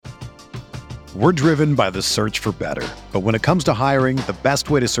We're driven by the search for better. But when it comes to hiring, the best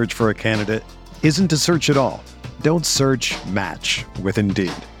way to search for a candidate isn't to search at all. Don't search, match with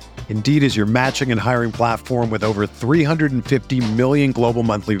Indeed. Indeed is your matching and hiring platform with over 350 million global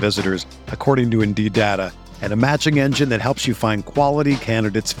monthly visitors, according to Indeed data, and a matching engine that helps you find quality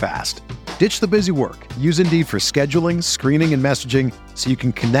candidates fast. Ditch the busy work. Use Indeed for scheduling, screening, and messaging so you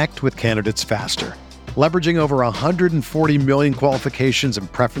can connect with candidates faster. Leveraging over 140 million qualifications and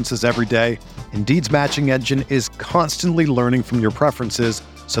preferences every day, Indeed's matching engine is constantly learning from your preferences,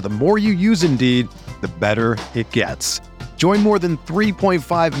 so the more you use Indeed, the better it gets. Join more than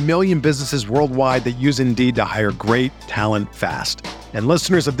 3.5 million businesses worldwide that use Indeed to hire great talent fast. And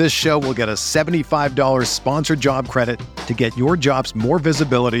listeners of this show will get a $75 sponsored job credit to get your jobs more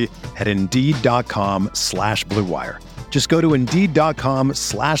visibility at Indeed.com/Blue Wire. Just go to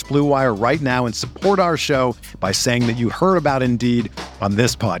Indeed.com/Blue Wire right now and support our show by saying that you heard about Indeed on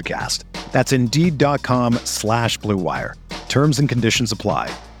this podcast. That's Indeed.com/Blue Wire. Terms and conditions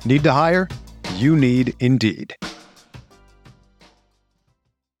apply. Need to hire? You need Indeed.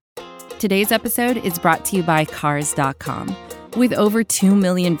 Today's episode is brought to you by Cars.com. With over 2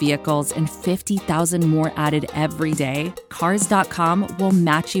 million vehicles and 50,000 more added every day, Cars.com will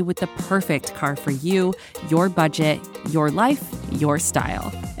match you with the perfect car for you, your budget, your life, your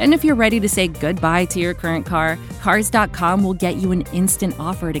style. And if you're ready to say goodbye to your current car, Cars.com will get you an instant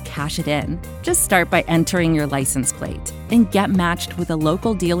offer to cash it in. Just start by entering your license plate and get matched with a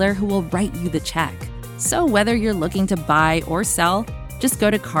local dealer who will write you the check. So whether you're looking to buy or sell, just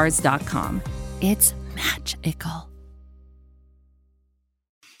go to Cars.com. It's magical.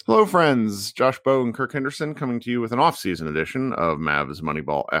 Hello, friends. Josh Bowe and Kirk Henderson coming to you with an off-season edition of Mavs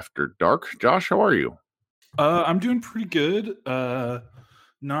Moneyball After Dark. Josh, how are you? I'm doing pretty good.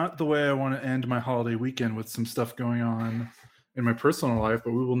 Not the way I want to end my holiday weekend with some stuff going on in my personal life,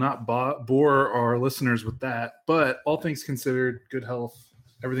 but we will not bore our listeners with that. But all things considered, good health.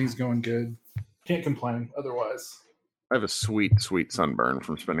 Everything's going good. Can't complain otherwise. I have a sweet sunburn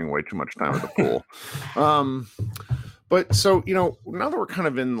from spending way too much time at the pool. But so, now that we're kind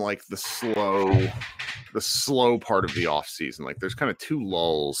of in like the slow part of the off season, like there's kind of two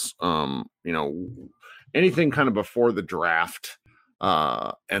lulls, anything kind of before the draft,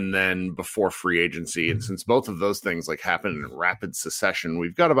 and then before free agency. And since both of those things like happen in rapid succession,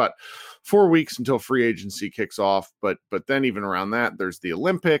 we've got about 4 weeks until free agency kicks off. But then even around that, there's the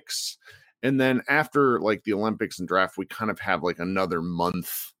Olympics. And then after like the Olympics and draft, we kind of have like another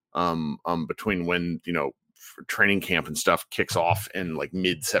month between when, training camp and stuff kicks off in like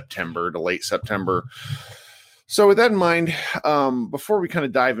mid-September to late September. So with that in mind, before we kind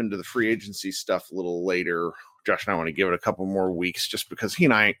of dive into the free agency stuff a little later, Josh and I want to give it a couple more weeks just because he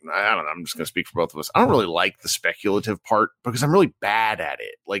and I don't know, I'm just going to speak for both of us. I don't really like the speculative part because I'm really bad at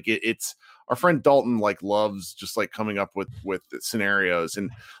it. Like it's our friend Dalton like loves just like coming up with scenarios.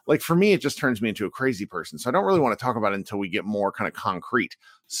 And like, for me, it just turns me into a crazy person. So I don't really want to talk about it until we get more kind of concrete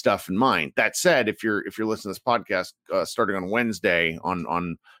stuff in mind. That said, if you're listening to this podcast starting on Wednesday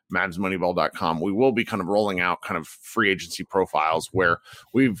on MavsMoneyball.com, we will be kind of rolling out kind of free agency profiles where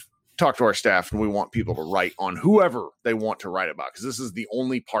we've talked to our staff and we want people to write on whoever they want to write about, because this is the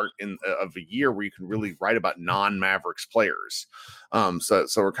only part of a year where you can really write about non-Mavericks players. So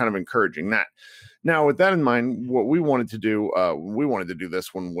we're kind of encouraging that. Now, with that in mind, what we wanted to do,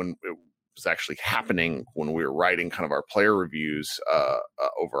 this when it was actually happening, when we were writing kind of our player reviews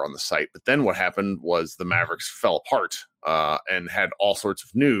over on the site. But then what happened was the Mavericks fell apart and had all sorts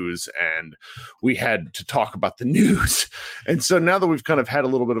of news, and we had to talk about the news. And so now that we've kind of had a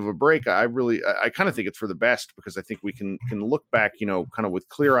little bit of a break, I kind of think it's for the best, because I think we can look back, kind of with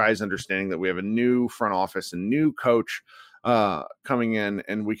clear eyes, understanding that we have a new front office and new coach coming in,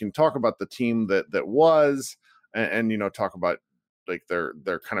 and we can talk about the team that was, and talk about like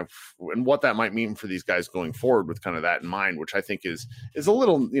their kind of, and what that might mean for these guys going forward with kind of that in mind, which I think is a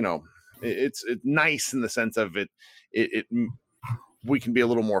little, it's nice in the sense of it we can be a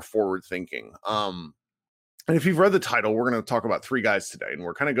little more forward thinking. And if you've read the title, we're going to talk about three guys today, and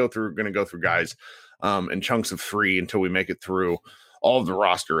we're kind of going to go through guys in chunks of three until we make it through all of the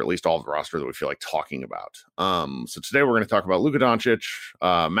roster, at least all of the roster that we feel like talking about. So today we're going to talk about Luka Doncic,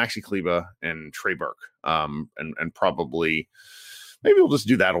 Maxi Kleber, and Trey Burke. And probably maybe we'll just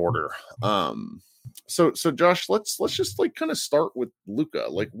do that order. So Josh, let's just like kind of start with Luka.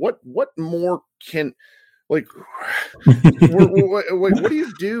 Like what more can, like, what do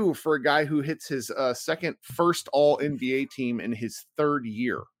you do for a guy who hits his first all NBA team in his third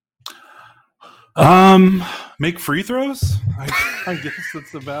year? Make free throws. I guess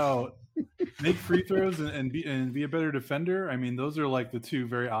that's about make free throws and be a better defender. I mean, those are like the two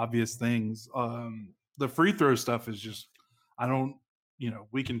very obvious things. The free throw stuff is just, I don't,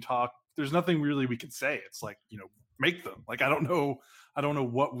 we can talk. There's nothing really we can say. It's like, make them. Like, I don't know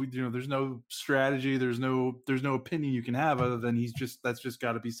what we, there's no strategy. There's no opinion you can have other than that's just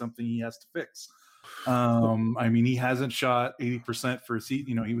got to be something he has to fix. I mean, he hasn't shot 80% for a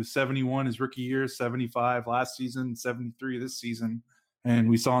season. He was 71 his rookie year, 75 last season, 73 this season. And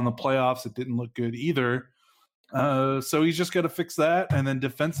we saw in the playoffs, it didn't look good either. So he's just got to fix that. And then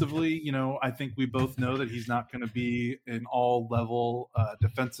defensively, I think we both know that he's not going to be an all-level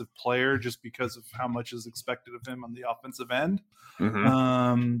defensive player just because of how much is expected of him on the offensive end.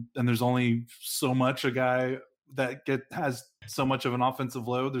 And there's only so much a guy that has so much of an offensive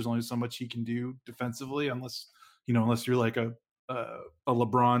load. There's only so much he can do defensively, unless you're like a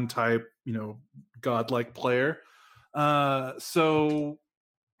LeBron type, godlike player. So,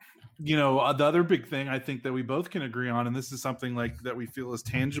 the other big thing I think that we both can agree on, and this is something like that we feel is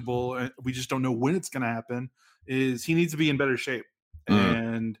tangible, and we just don't know when it's going to happen, is he needs to be in better shape.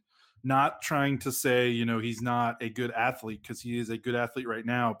 And not trying to say, he's not a good athlete, because he is a good athlete right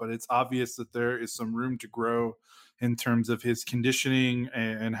now, but it's obvious that there is some room to grow in terms of his conditioning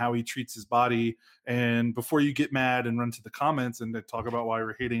and how he treats his body. And before you get mad and run to the comments and talk about why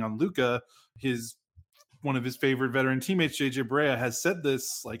we're hating on Luka, one of his favorite veteran teammates, JJ Barea, has said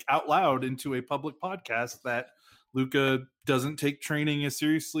this like out loud into a public podcast that Luka doesn't take training as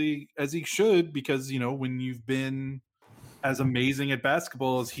seriously as he should, because, when you've been as amazing at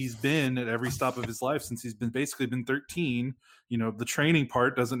basketball as he's been at every stop of his life since he's basically been 13, the training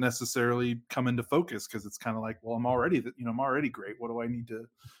part doesn't necessarily come into focus, because it's kind of like, well, I'm already great. What do I need to,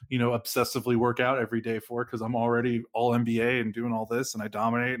 obsessively work out every day for? Because I'm already all NBA and doing all this, and I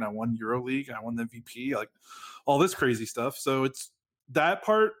dominate, and I won EuroLeague, and I won the MVP, like all this crazy stuff. So that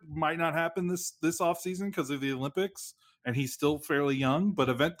part might not happen this offseason because of the Olympics, and he's still fairly young,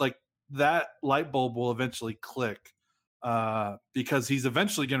 but that light bulb will eventually click. Because he's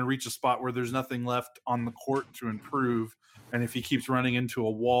eventually going to reach a spot where there's nothing left on the court to improve. And if he keeps running into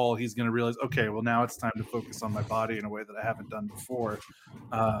a wall, he's going to realize, okay, well, now it's time to focus on my body in a way that I haven't done before.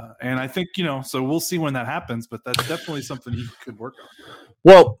 And I think, so we'll see when that happens, but that's definitely something he could work on.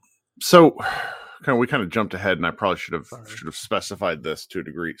 Well, so we kind of jumped ahead, and I probably should have specified this to a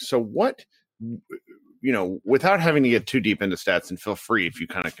degree. So what, without having to get too deep into stats, and feel free if you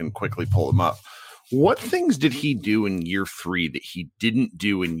kind of can quickly pull them up, what things did he do in year 3 that he didn't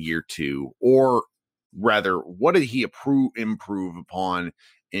do in year 2? Or rather, what did he improve upon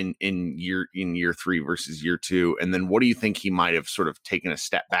in year 3 versus year 2? And then what do you think he might have sort of taken a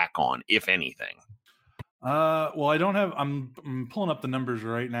step back on, if anything? Well, I'm pulling up the numbers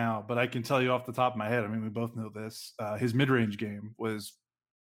right now, but I can tell you off the top of my head, I mean, we both know this. His mid-range game was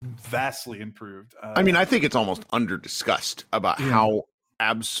vastly improved. I mean, I think it's almost under-discussed about how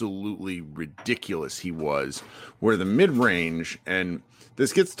absolutely ridiculous he was, where the mid-range, and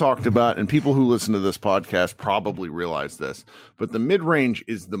this gets talked about, and people who listen to this podcast probably realize this, but the mid-range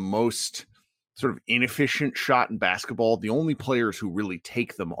is the most sort of inefficient shot in basketball. The only players who really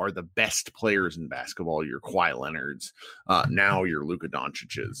take them are the best players in basketball, your Kawhi Leonards, now your Luka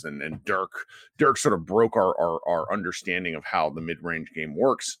Doncic's, and Dirk sort of broke our understanding of how the mid-range game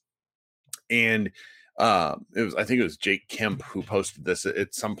works. And I think it was Jake Kemp who posted this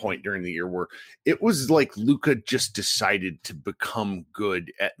at some point during the year, where it was like Luka just decided to become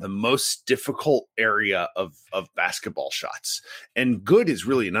good at the most difficult area of basketball shots. And good is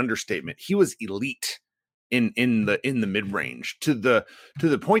really an understatement. He was elite in the mid-range to the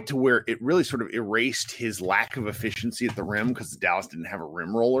point to where it really sort of erased his lack of efficiency at the rim, because Dallas didn't have a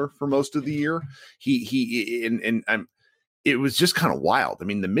rim roller for most of the year. It was just kind of wild. I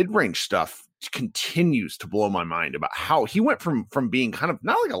mean, the mid-range stuff continues to blow my mind about how he went from being kind of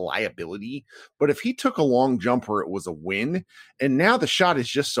not like a liability, but if he took a long jumper, it was a win. And now the shot is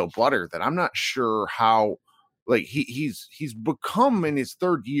just so butter that I'm not sure how, like, he's become in his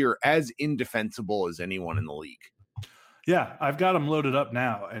 3rd year as indefensible as anyone in the league. Yeah, I've got him loaded up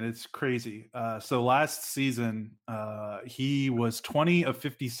now, and it's crazy. So last season, he was 20 of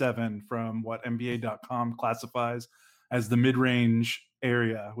 57 from what NBA.com classifies as the mid-range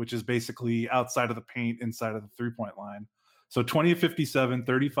area, which is basically outside of the paint, inside of the three-point line. So 20 of 57,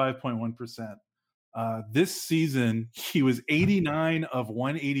 35.1%. This season, he was 89 of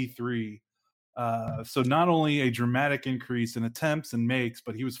 183. So not only a dramatic increase in attempts and makes,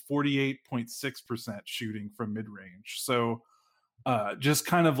 but he was 48.6% shooting from mid-range. So just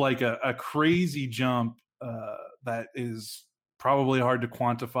kind of like a crazy jump that is probably hard to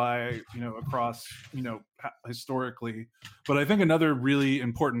quantify, across, historically. But I think another really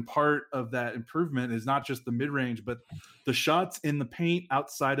important part of that improvement is not just the mid-range, but the shots in the paint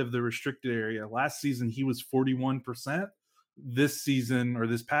outside of the restricted area. Last season, he was 41%. This season, or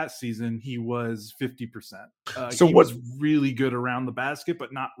this past season, he was 50%. So he was really good around the basket,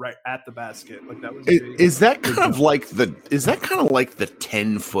 but not right at the basket. Like that was is that kind of like the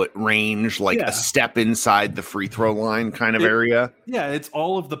 10-foot range, like a step inside the free throw line kind of area? Yeah, it's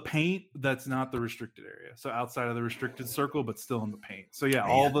all of the paint that's not the restricted area. So outside of the restricted circle, but still in the paint. So yeah,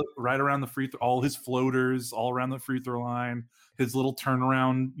 all the right around the free throw, all his floaters, all around the free throw line, his little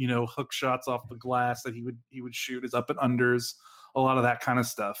turnaround, hook shots off the glass that he would shoot, his up and unders, a lot of that kind of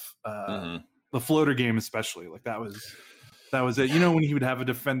stuff. The floater game, especially, like that was it. When he would have a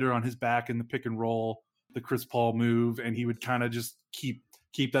defender on his back in the pick and roll, the Chris Paul move, and he would kind of just keep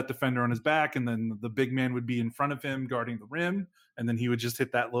that defender on his back, and then the big man would be in front of him guarding the rim, and then he would just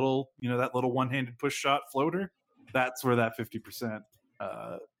hit that little one-handed push shot floater. That's where that 50%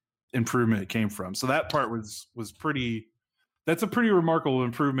 improvement came from. So that part was pretty. That's a pretty remarkable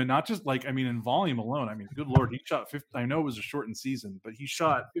improvement, not just in volume alone. Good Lord, he shot 50. I know it was a shortened season, but he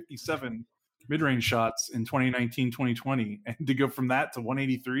shot 57 mid-range shots in 2019, 2020. And to go from that to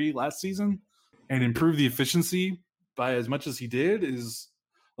 183 last season and improve the efficiency by as much as he did is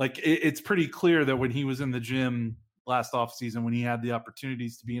it's pretty clear that when he was in the gym last offseason, when he had the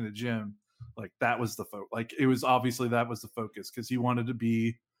opportunities to be in the gym, that was the focus. It was obviously that was the focus because he wanted to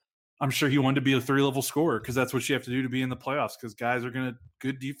be. I'm sure he wanted to be a 3-level scorer because that's what you have to do to be in the playoffs because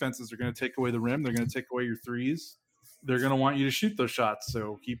good defenses are going to take away the rim. They're going to take away your threes. They're going to want you to shoot those shots.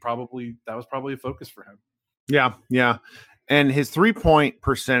 So that was probably a focus for him. Yeah. Yeah. And his 3-point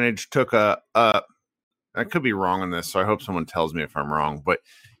percentage took I could be wrong on this, so I hope someone tells me if I'm wrong, but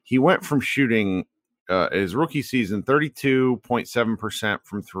he went from shooting his rookie season 32.7%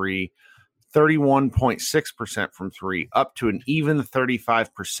 from three, 31.6% from three, up to an even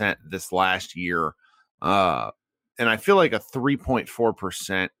 35% this last year. And I feel like a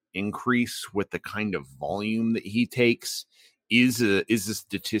 3.4% increase with the kind of volume that he takes is a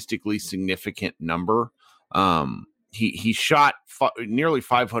statistically significant number. He shot nearly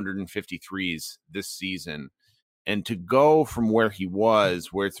 553s this season. And to go from where he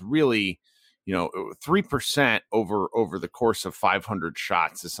was, where it's really, 3% over the course of 500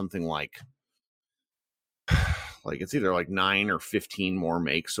 shots is something like it's either 9 or 15 more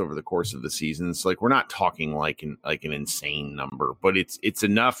makes over the course of the season. So we're not talking like an insane number, but it's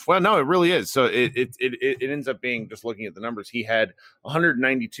enough. Well, no, it really is. So it ends up being, just looking at the numbers, he had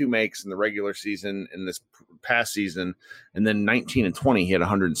 192 makes in the regular season in this past season, and then 19 and 20 he had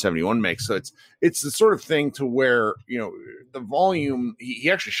 171 makes. So it's the sort of thing to where the volume, he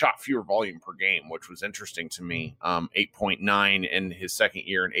actually shot fewer volume per game, which was interesting to me. 8.9 in his second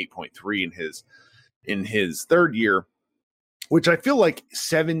year and 8.3 in his third year, which I feel like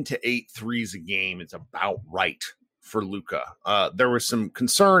 7 to 8 threes a game is about right for Luka. There was some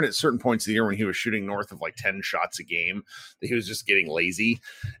concern at certain points of the year when he was shooting north of 10 shots a game that he was just getting lazy.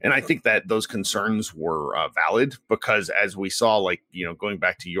 And I think that those concerns were valid because, as we saw, going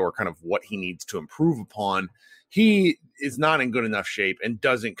back to your kind of what he needs to improve upon, he is not in good enough shape and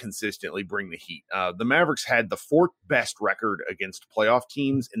doesn't consistently bring the heat. The Mavericks had the 4th best record against playoff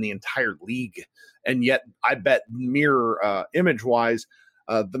teams in the entire league. And yet I bet mirror image wise,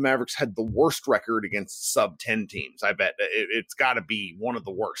 the Mavericks had the worst record against sub 10 teams. I bet it's got to be one of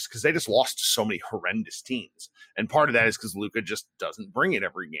the worst because they just lost to so many horrendous teams. And part of that is because Luka just doesn't bring it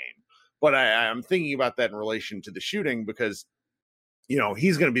every game. But I'm thinking about that in relation to the shooting because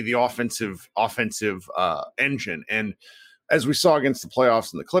he's going to be the offensive engine. And as we saw against the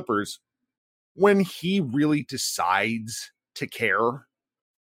playoffs and the Clippers, when he really decides to care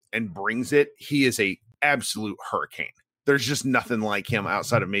and brings it, he is a absolute hurricane. There's just nothing like him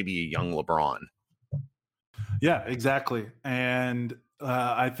outside of maybe a young LeBron. Yeah, exactly. And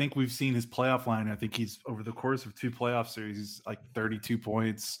I think we've seen his playoff line. I think he's, over the course of 2 playoff series, he's 32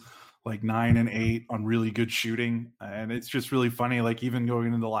 points, 9 and 8 on really good shooting. And it's just really funny. Even going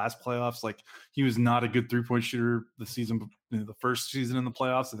into the last playoffs, he was not a good 3-point shooter the first season in the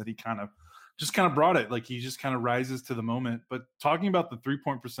playoffs, and that he kind of brought it. He just kind of rises to the moment. But talking about the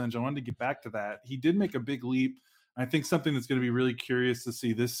 3-point percentage, I wanted to get back to that. He did make a big leap. I think something that's going to be really curious to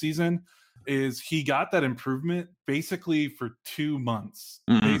see this season is he got that improvement basically for 2 months.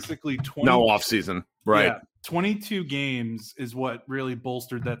 Basically 20. No off season. Right. Yeah, 22 games is what really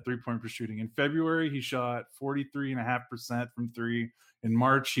bolstered that 3-point per shooting. In February, he shot 43.5% from 3. In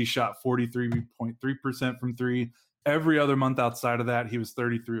March, he shot 43.3% from 3. Every other month outside of that, he was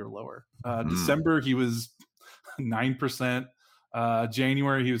 33 or lower. December, he was 9%.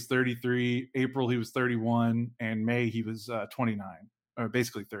 January he was 33, April he was 31, and May he was 29, or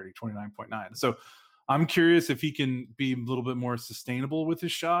basically 30, 29.9. So I'm curious if he can be a little bit more sustainable with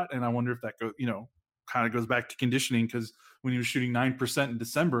his shot, and I wonder if that kind of goes back to conditioning, because when he was shooting 9% in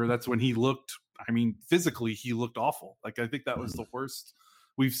December, that's when he looked, physically he looked awful. Like, I think that was the worst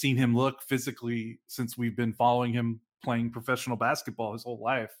we've seen him look physically since we've been following him playing professional basketball his whole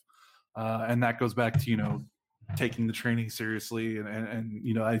life. And that goes back to, taking the training seriously.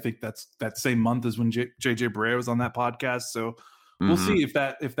 And I think that's that same month as when JJ Barea was on that podcast. So we'll see if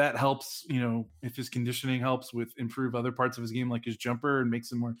that helps, if his conditioning helps with improve other parts of his game, like his jumper, and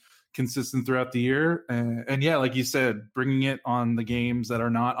makes him more consistent throughout the year. And yeah, like you said, bringing it on the games that are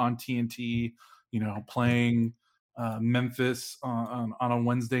not on TNT, playing Memphis on a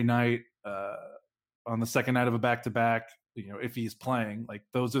Wednesday night, on the second night of a back-to-back, if he's playing, like,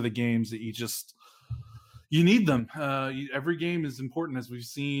 those are the games that you need them. Every game is important, as we've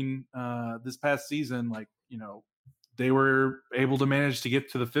seen this past season. Like, they were able to manage to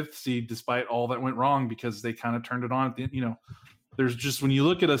get to the 5th seed despite all that went wrong, because they kind of turned it on at the end. There's just, when you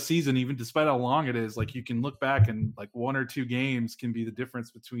look at a season, even despite how long it is, like, you can look back and like 1 or 2 games can be the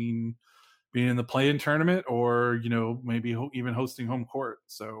difference between being in the play-in tournament or, maybe even hosting home court.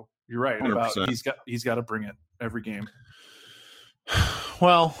 So you're right 100%. About he's got to bring it every game.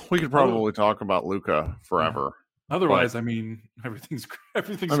 Well, we could probably talk about Luka forever. Otherwise, everything's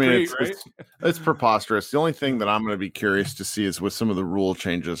great, right? It's preposterous. The only thing that I'm going to be curious to see is with some of the rule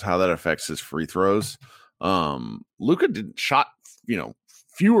changes, how that affects his free throws. Luka shot,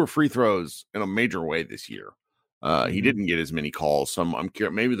 fewer free throws in a major way this year. He didn't get as many calls, so I'm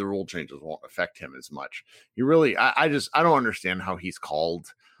curious. Maybe the rule changes won't affect him as much. He really, I don't understand how he's called.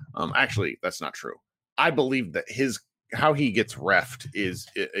 Actually, that's not true. I believe that how he gets reffed is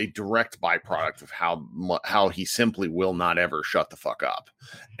a direct byproduct of how he simply will not ever shut the fuck up.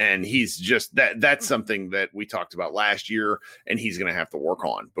 And he's just that's something that we talked about last year, and he's going to have to work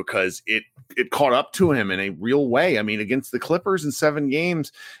on, because it caught up to him in a real way. Against the Clippers in 7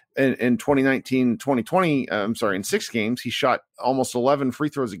 games in 2019, 2020, in 6 games, he shot almost 11 free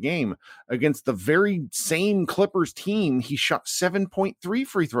throws a game. Against the very same Clippers team, he shot 7.3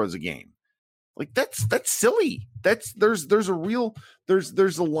 free throws a game. Like, that's silly. There's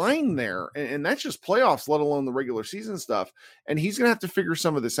a line there, and that's just playoffs, let alone the regular season stuff. And he's gonna have to figure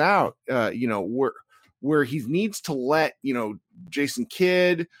some of this out. Where he needs to let Jason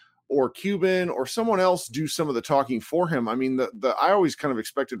Kidd or Cuban or someone else do some of the talking for him. I always kind of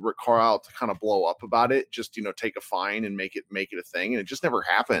expected Rick Carlisle to kind of blow up about it, just take a fine and make it a thing, and it just never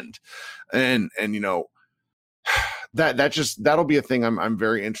happened. And that'll be a thing I'm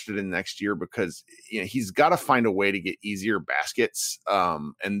very interested in next year, because he's got to find a way to get easier baskets.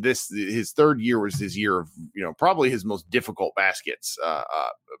 And his 3rd year was his year of probably his most difficult baskets out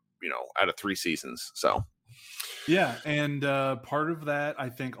of 3 seasons. So yeah, and part of that, I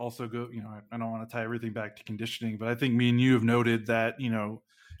think, also I don't want to tie everything back to conditioning, but I think me and you have noted that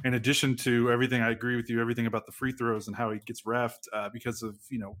in addition to everything, I agree with you, everything about the free throws and how he gets reffed because of,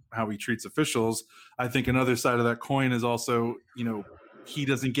 how he treats officials. I think another side of that coin is also, he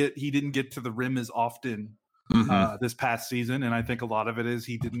didn't get to the rim as often this past season. And I think a lot of it is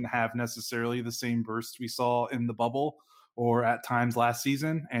he didn't have necessarily the same burst we saw in the bubble or at times last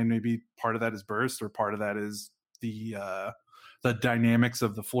season. And maybe part of that is burst, or part of that is the dynamics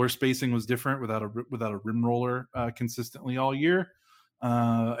of the floor spacing was different without a rim roller consistently all year.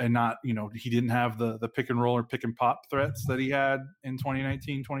 And not, he didn't have the pick and roll or pick and pop threats that he had in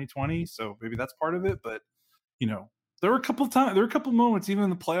 2019, 2020. So maybe that's part of it. But, there were a couple moments, even in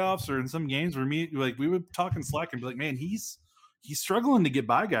the playoffs or in some games, where we would talk in Slack and be like, man, he's struggling to get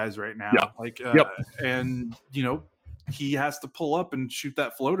by guys right now. Yeah. And, he has to pull up and shoot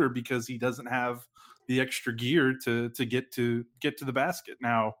that floater because he doesn't have the extra gear to get to the basket.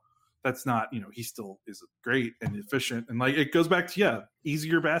 Now, that's not, he still is great and efficient. And it goes back to,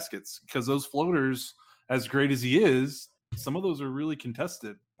 easier baskets, because those floaters, as great as he is, some of those are really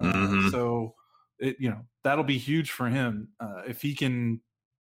contested. So that'll be huge for him if he can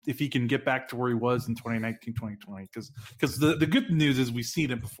get back to where he was in 2019, 2020, because the good news is we've seen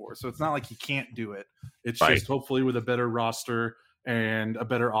it before. So it's not like he can't do it. It's just hopefully with a better roster and a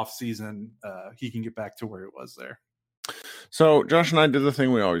better off season, he can get back to where it was there. So Josh and I did the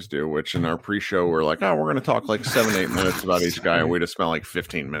thing we always do, which in our pre-show, we're like, we're going to talk 7-8 minutes about each guy, and we just spent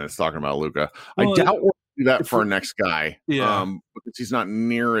 15 minutes talking about Luka. Well, I doubt we'll do that for our next guy, because he's not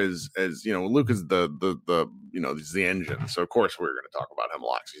near as Luka's he's the engine. So of course we're going to talk about him a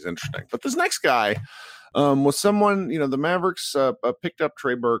lot, because he's interesting. But this next guy was someone, the Mavericks picked up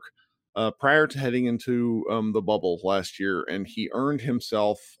Trey Burke prior to heading into the bubble last year, and he earned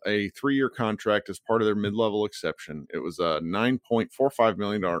himself a 3-year contract as part of their mid-level exception. It was a $9.45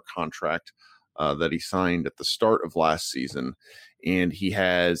 million contract that he signed at the start of last season, and he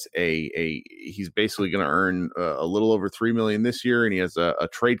has he's basically going to earn a little over $3 million this year, and he has a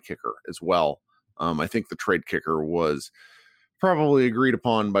trade kicker as well. I think the trade kicker was probably agreed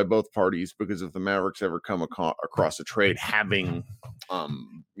upon by both parties, because if the Mavericks ever come across a trade, having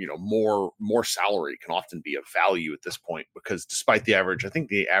more salary can often be of value at this point, because despite the average, I think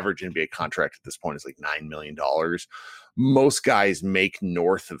the average NBA contract at this point is like $9 million. Most guys make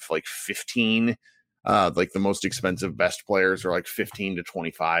north of like 15. Like the most expensive best players are like 15 to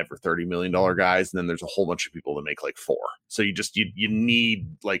 25 or $30 million guys. And then there's a whole bunch of people that make like 4. So you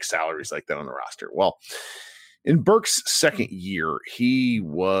need like salaries like that on the roster. Well, in Burke's second year, he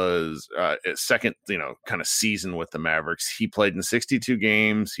was second, kind of season with the Mavericks. He played in 62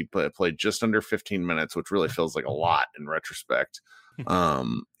 games. He played just under 15 minutes, which really feels like a lot in retrospect.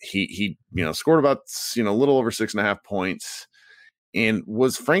 He scored about a little over 6.5 points, and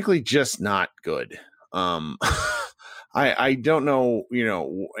was frankly just not good. I don't know,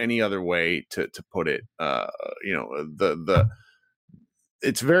 any other way to put it.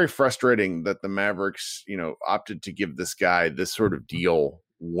 It's very frustrating that the Mavericks, opted to give this guy this sort of deal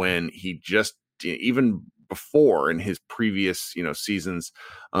when he just, even before in his previous, seasons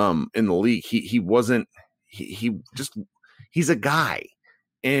in the league, he's a guy,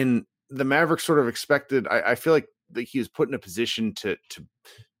 and the Mavericks sort of expected, I feel like he was put in a position to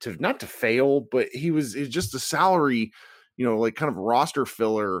not to fail, but it's just a salary, like kind of roster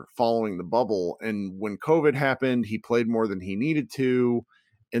filler following the bubble. And when COVID happened, he played more than he needed to.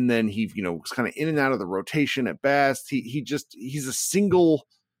 And then he, was kind of in and out of the rotation at best. He's a single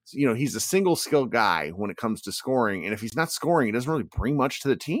skill guy when it comes to scoring. And if he's not scoring, he doesn't really bring much to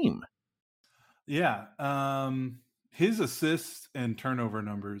the team. Yeah. His assists and turnover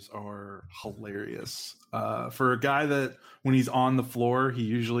numbers are hilarious. For a guy that when he's on the floor, he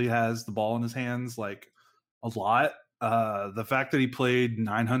usually has the ball in his hands like a lot. The fact that he played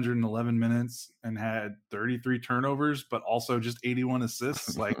 911 minutes and had 33 turnovers, but also just 81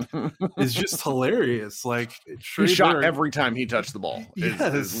 assists, is just hilarious. Like Trey he shot Burke, every time he touched the ball.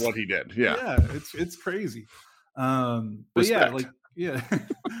 Is what he did. Yeah, it's crazy. But yeah,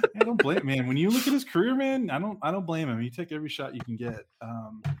 I don't blame, man. When you look at his career, man, I don't blame him. You take every shot you can get.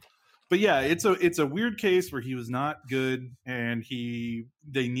 But yeah, it's a weird case where he was not good, and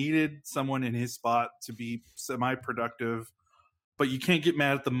they needed someone in his spot to be semi-productive. But you can't get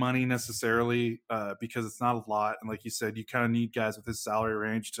mad at the money necessarily because it's not a lot. And like you said, you kind of need guys with his salary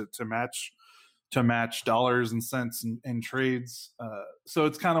range to match dollars and cents and trades. So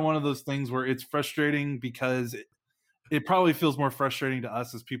it's kind of one of those things where it's frustrating because it probably feels more frustrating to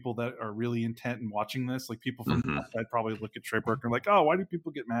us as people that are really intent in watching this. Like people from I'd probably look at Trey Burke and like, oh, why do people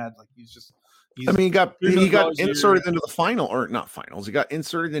get mad? Like he's he got inserted into the final, or not finals. He got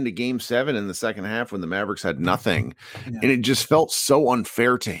inserted into Game 7 in the second half when the Mavericks had nothing, and it just felt so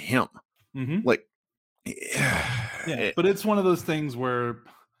unfair to him. Like, but it's one of those things where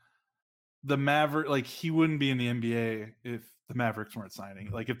the Maverick, like he wouldn't be in the NBA if the Mavericks weren't signing.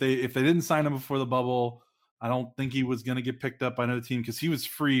 Like if they didn't sign him before the bubble, I don't think he was going to get picked up by another team because he was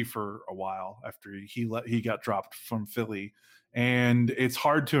free for a while after he got dropped from Philly. And it's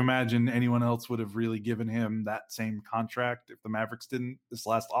hard to imagine anyone else would have really given him that same contract if the Mavericks didn't this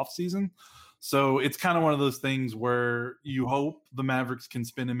last offseason. So it's kind of one of those things where you hope the Mavericks can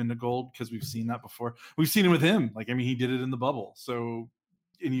spin him into gold because we've seen that before. We've seen it with him. He did it in the bubble. So,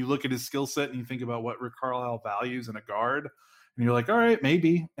 and you look at his skill set and you think about what Rick Carlisle values in a guard, and you're like, all right,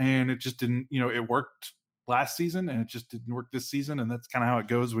 maybe. And it just didn't, it worked last season and it just didn't work this season. And that's kind of how it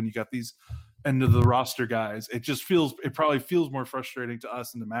goes when you got these end of the roster guys. It probably feels more frustrating to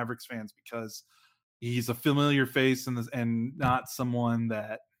us and the Mavericks fans because he's a familiar face and not someone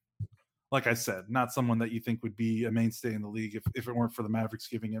that, like I said, not someone that you think would be a mainstay in the league if it weren't for the Mavericks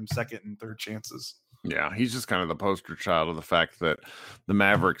giving him second and third chances. Yeah, he's just kind of the poster child of the fact that the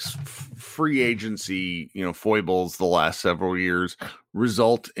Mavericks free agency, foibles the last several years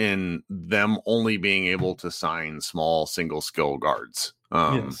result in them only being able to sign small single skill guards.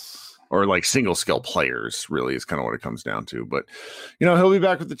 Yes. Or like single skill players, really is kind of what it comes down to. But, he'll be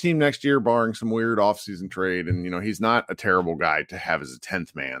back with the team next year, barring some weird offseason trade. And, he's not a terrible guy to have as a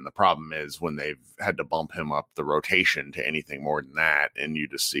 10th man. The problem is when they've had to bump him up the rotation to anything more than that. And you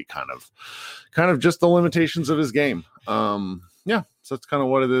just see kind of just the limitations of his game. So that's kind of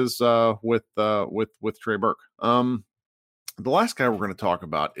what it is with Trey Burke. The last guy we're going to talk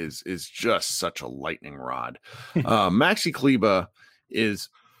about is just such a lightning rod. Maxi Kleber is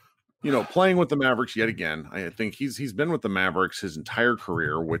playing with the Mavericks yet again. I think he's been with the Mavericks his entire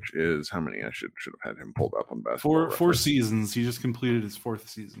career, which is how many? I should have had him pulled up on basketball. Four seasons. He just completed his 4th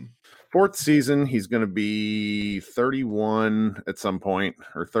season. 4th season. He's going to be 31 at some point,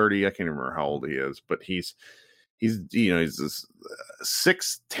 or 30. I can't even remember how old he is, but he's this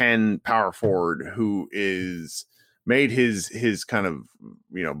 6'10" power forward who is made his kind of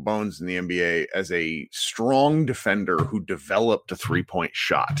bones in the NBA as a strong defender who developed a 3-point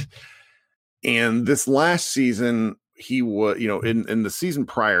shot. And this last season, he was, in the season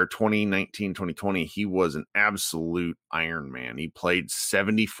prior, 2019-2020, he was an absolute Iron Man. He played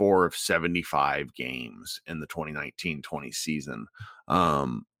 74 of 75 games in the 2019-20 season.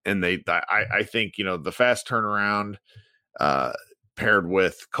 And I think, the fast turnaround, paired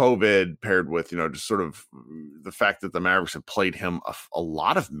with COVID, paired with, just sort of the fact that the Mavericks have played him a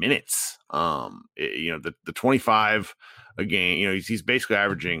lot of minutes. The 25 a game, he's basically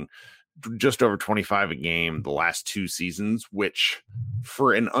averaging just over 25 a game the last 2 seasons, which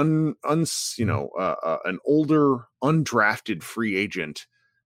for an an older undrafted free agent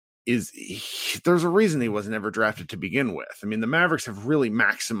there's a reason he wasn't ever drafted to begin with. I mean, the Mavericks have really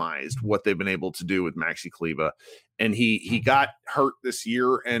maximized what they've been able to do with Maxi Kleber, and he got hurt this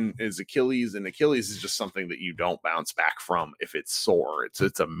year and his Achilles is just something that you don't bounce back from if it's sore.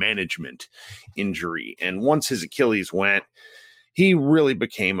 It's a management injury. And once his Achilles went, he really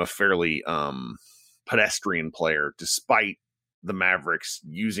became a fairly pedestrian player, despite the Mavericks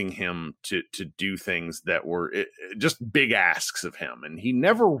using him to do things that were just big asks of him. And he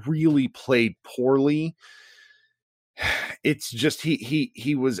never really played poorly. It's just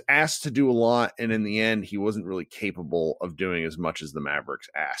he was asked to do a lot, and in the end, he wasn't really capable of doing as much as the Mavericks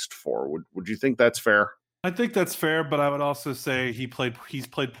asked for. Would you think that's fair? I think that's fair, but I would also say he's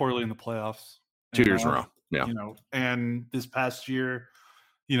played poorly in the playoffs. 2 years in a row. Yeah. And this past year,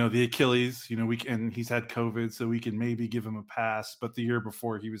 the Achilles, and he's had COVID, so we can maybe give him a pass. But the year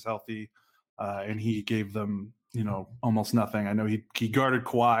before, he was healthy, and he gave them, almost nothing. I know he guarded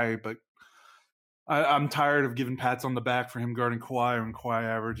Kawhi, but I'm tired of giving pats on the back for him guarding Kawhi, when Kawhi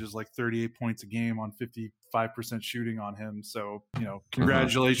averages like 38 points a game on 55% shooting on him. So,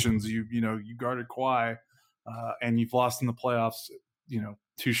 congratulations, you guarded Kawhi, and you've lost in the playoffs,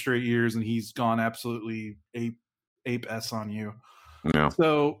 2 straight years, and he's gone absolutely ape S on you. Yeah.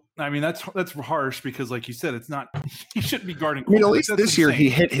 So, I mean, that's harsh because, like you said, it's not – he shouldn't be guarding. I mean, at least this year he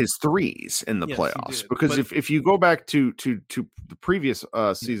hit his threes in the playoffs. Because if you go back to the previous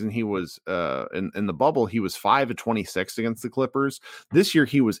season, he was in the bubble, he was 5 of 26 against the Clippers. This year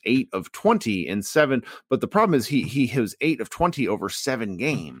he was 8 of 20 in 7. But the problem is he was 8 of 20 over 7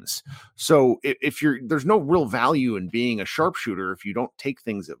 games. So there's no real value in being a sharpshooter if you don't take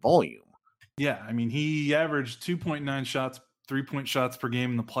things at volume. Yeah, I mean, he averaged 2.9 shots 3-point shots per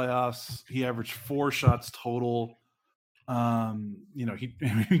game in the playoffs. He averaged 4 shots total. He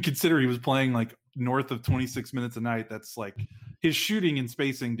consider he was playing like north of 26 minutes a night. That's like his shooting and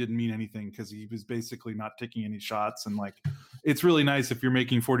spacing didn't mean anything because he was basically not taking any shots. And like, it's really nice if you're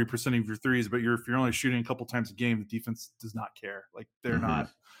making 40% of your threes, but if you're only shooting a couple times a game, the defense does not care. Like they're not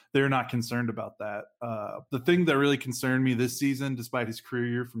concerned about that. The thing that really concerned me this season, despite his career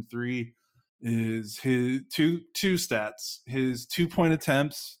year from 3, is his two stats. His 2-point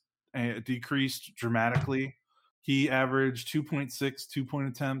attempts decreased dramatically. He averaged 2.6 2-point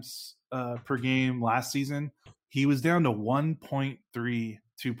attempts per game last season. He was down to 1.3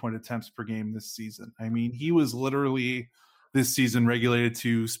 2-point attempts per game this season. I mean, he was literally this season regulated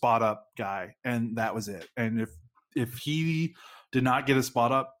to spot up guy, and that was it. And if he did not get a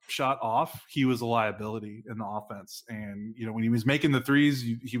spot up shot off, he was a liability in the offense. And when he was making the threes,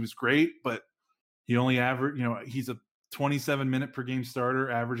 he was great, but he only averaged, he's a 27 minute per game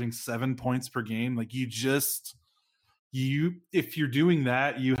starter, averaging 7 points per game. Like if you're doing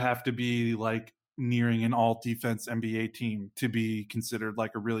that, you have to be like nearing an all defense NBA team to be considered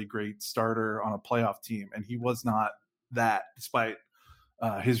like a really great starter on a playoff team. And he was not that, despite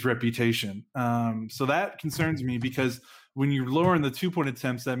his reputation. So that concerns me because when you're lowering the 2-point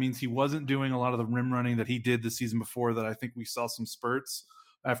attempts, that means he wasn't doing a lot of the rim running that he did the season before, that I think we saw some spurts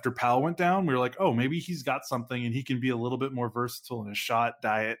after Powell went down. We were like, oh, maybe he's got something and he can be a little bit more versatile in his shot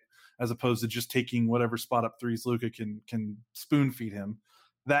diet as opposed to just taking whatever spot up threes Luka can spoon feed him.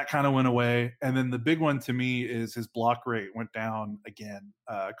 That kind of went away. And then the big one to me is his block rate went down again.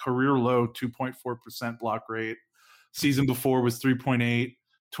 Career low 2.4% block rate. Season before was 3.8.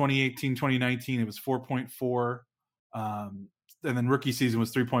 2018, 2019, it was 4.4. And then rookie season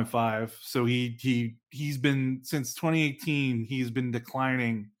was 3.5. So he's been, since 2018, he's been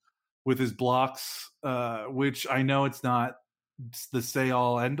declining with his blocks, which I know it's not the say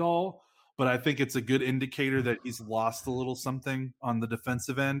all end all, but I think it's a good indicator that he's lost a little something on the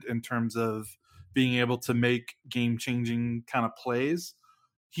defensive end in terms of being able to make game changing kind of plays.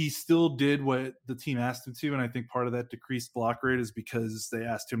 He still did what the team asked him to, and I think part of that decreased block rate is because they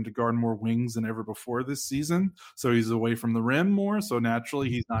asked him to guard more wings than ever before this season. So he's away from the rim more. So naturally,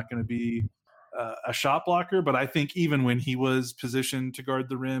 he's not going to be a shot blocker. But I think even when he was positioned to guard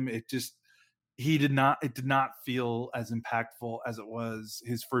the rim, it did not feel as impactful as it was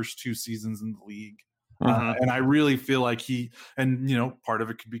his first 2 seasons in the league. And I really feel like part of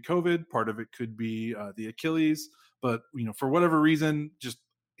it could be COVID, part of it could be the Achilles, but for whatever reason, just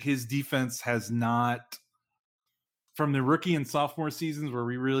his defense has not, from the rookie and sophomore seasons where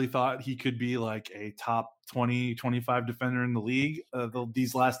we really thought he could be like a top 20, 25 defender in the league.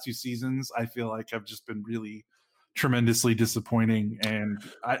 These last 2 seasons, I feel like have just been really tremendously disappointing. And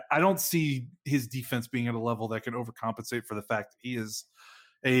I don't see his defense being at a level that can overcompensate for the fact that he is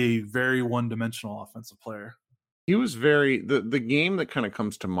a very one-dimensional offensive player. He was the game that kind of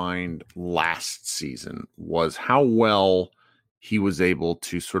comes to mind last season was how well he was able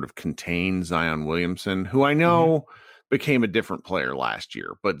to sort of contain Zion Williamson, who I know became a different player last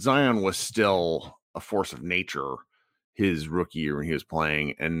year, but Zion was still a force of nature his rookie year when he was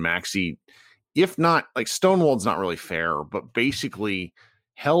playing. And Maxi, if not, like, stonewall's not really fair, but basically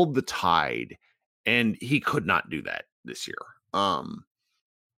held the tide, and he could not do that this year.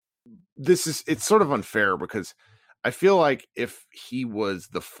 It's sort of unfair because I feel like if he was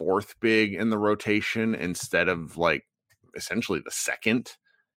the 4th big in the rotation instead of like essentially the 2nd,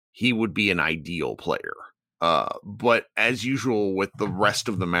 he would be an ideal player. But as usual with the rest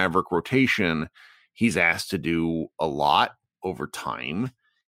of the Maverick rotation, he's asked to do a lot over time,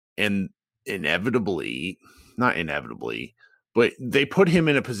 and not inevitably, but they put him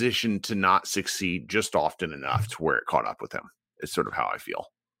in a position to not succeed just often enough to where it caught up with him. It's sort of how I feel.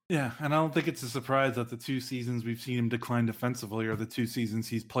 Yeah, and I don't think it's a surprise that the 2 seasons we've seen him decline defensively are the 2 seasons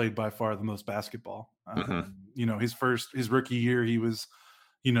he's played by far the most basketball. His rookie year, he was,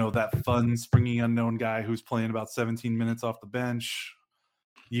 that fun, springy, unknown guy who's playing about 17 minutes off the bench.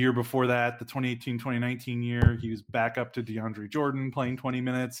 The year before that, the 2018-2019 year, he was back up to DeAndre Jordan playing 20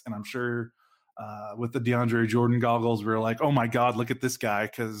 minutes, and I'm sure with the DeAndre Jordan goggles, we were like, oh my God, look at this guy,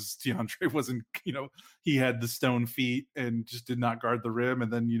 because DeAndre wasn't, he had the stone feet and just did not guard the rim.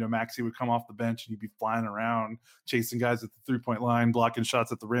 And then, Maxi would come off the bench and he'd be flying around, chasing guys at the 3-point line, blocking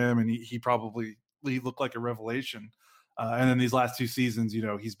shots at the rim, and he probably looked like a revelation. And then these last 2 seasons,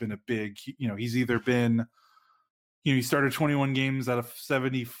 he's been a big, he's either been, he started 21 games out of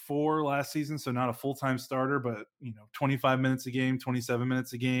 74 last season, so not a full-time starter, but 25 minutes a game, 27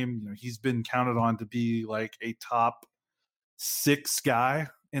 minutes a game. He's been counted on to be like a top 6 guy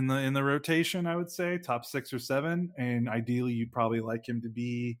in the rotation, I would say, top 6 or 7. And ideally, you'd probably like him to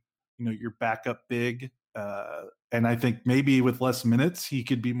be, your backup big. And I think maybe with less minutes, he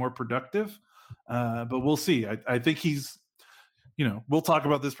could be more productive. But we'll see. I think he's. We'll talk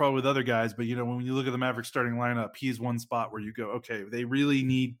about this probably with other guys, but when you look at the Mavericks starting lineup, he's one spot where you go, okay, they really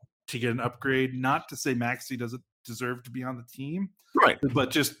need to get an upgrade. Not to say Maxi doesn't deserve to be on the team, right?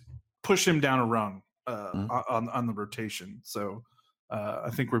 But just push him down a rung on the rotation. So I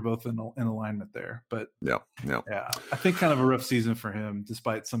think we're both in alignment there. But yeah, I think kind of a rough season for him,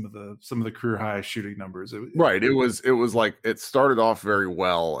 despite some of the career high shooting numbers. It was like it started off very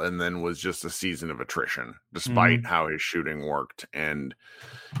well and then was just a season of attrition, despite how his shooting worked. And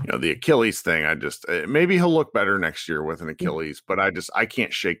the Achilles thing, maybe he'll look better next year with an Achilles, but I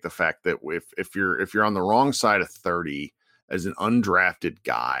can't shake the fact that if you're on the wrong side of 30 as an undrafted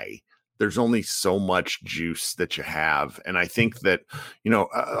guy, there's only so much juice that you have. And I think that,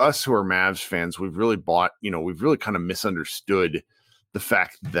 us who are Mavs fans, we've really kind of misunderstood the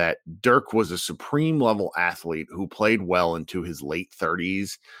fact that Dirk was a supreme level athlete who played well into his late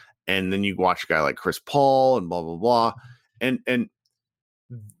 30s. And then you watch a guy like Chris Paul and blah, blah, blah. And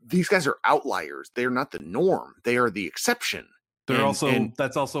these guys are outliers. They're not the norm. They are the exception.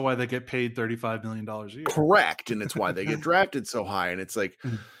 That's also why they get paid $35 million a year. Correct. And it's why they get drafted so high. And it's like,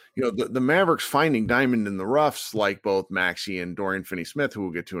 the Mavericks finding diamond in the roughs, like both Maxi and Dorian Finney-Smith, who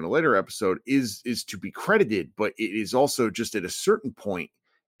we'll get to in a later episode, is to be credited. But it is also just at a certain point,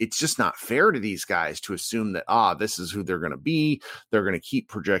 it's just not fair to these guys to assume that, this is who they're going to be. They're going to keep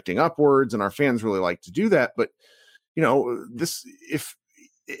projecting upwards. And our fans really like to do that. But, if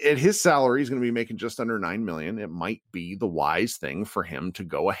at his salary, he's going to be making just under $9 million. It might be the wise thing for him to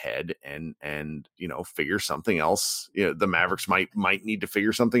go ahead and figure something else. The Mavericks might need to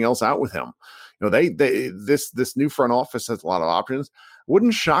figure something else out with him. This new front office has a lot of options.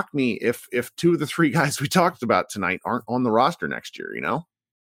 Wouldn't shock me if two of the three guys we talked about tonight aren't on the roster next year.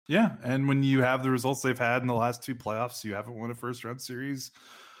 Yeah, and when you have the results they've had in the last two playoffs, you haven't won a first-round series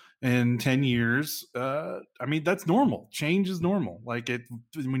in 10 years. That's normal. Change is normal.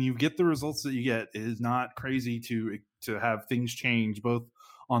 When you get the results that you get, it is not crazy to have things change both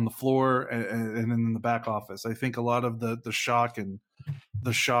on the floor and in the back office. I think a lot of the shock and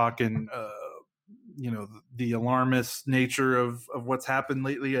the alarmist nature of what's happened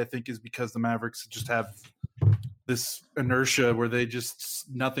lately, I think, is because the Mavericks just have this inertia where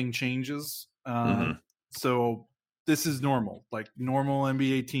nothing changes. So this is normal. Like normal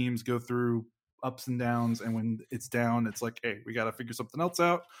NBA teams go through ups and downs, and when it's down, it's like, hey, we got to figure something else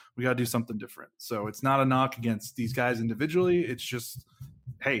out. We got to do something different. So it's not a knock against these guys individually. It's just,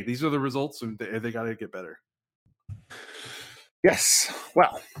 hey, these are the results, and they got to get better. Yes.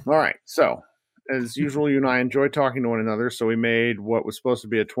 Well, all right. So as usual, you and I enjoy talking to one another. So we made what was supposed to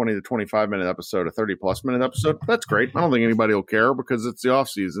be a 20 to 25 minute episode, a 30+ minute episode. That's great. I don't think anybody will care because it's the off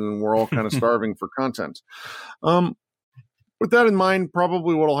season and we're all kind of starving for content. With that in mind,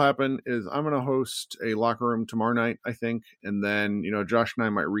 probably what will happen is I'm going to host a locker room tomorrow night, I think. And then, Josh and I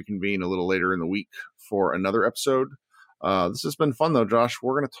might reconvene a little later in the week for another episode. This has been fun though, Josh.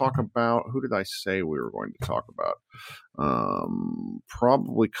 We're going to talk about, who did I say we were going to talk about?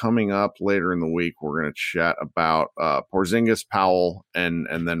 Probably coming up later in the week, we're going to chat about Porzingis, Powell, and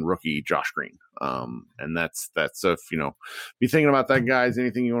then rookie Josh Green. And that's if be thinking about that, guys.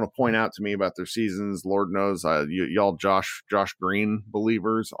 Anything you want to point out to me about their seasons? Lord knows, y'all Josh Green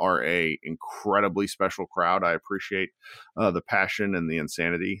believers are a incredibly special crowd. I appreciate the passion and the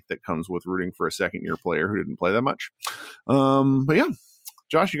insanity that comes with rooting for a second-year player who didn't play that much. But yeah,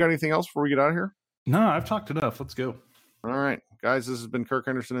 Josh, you got anything else before we get out of here? No, I've talked enough. Let's go. All right, guys, this has been Kirk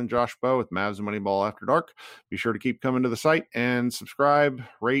Henderson and Josh Bowe with Mavs and Moneyball After Dark. Be sure to keep coming to the site and subscribe,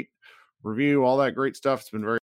 rate, review, all that great stuff. It's been very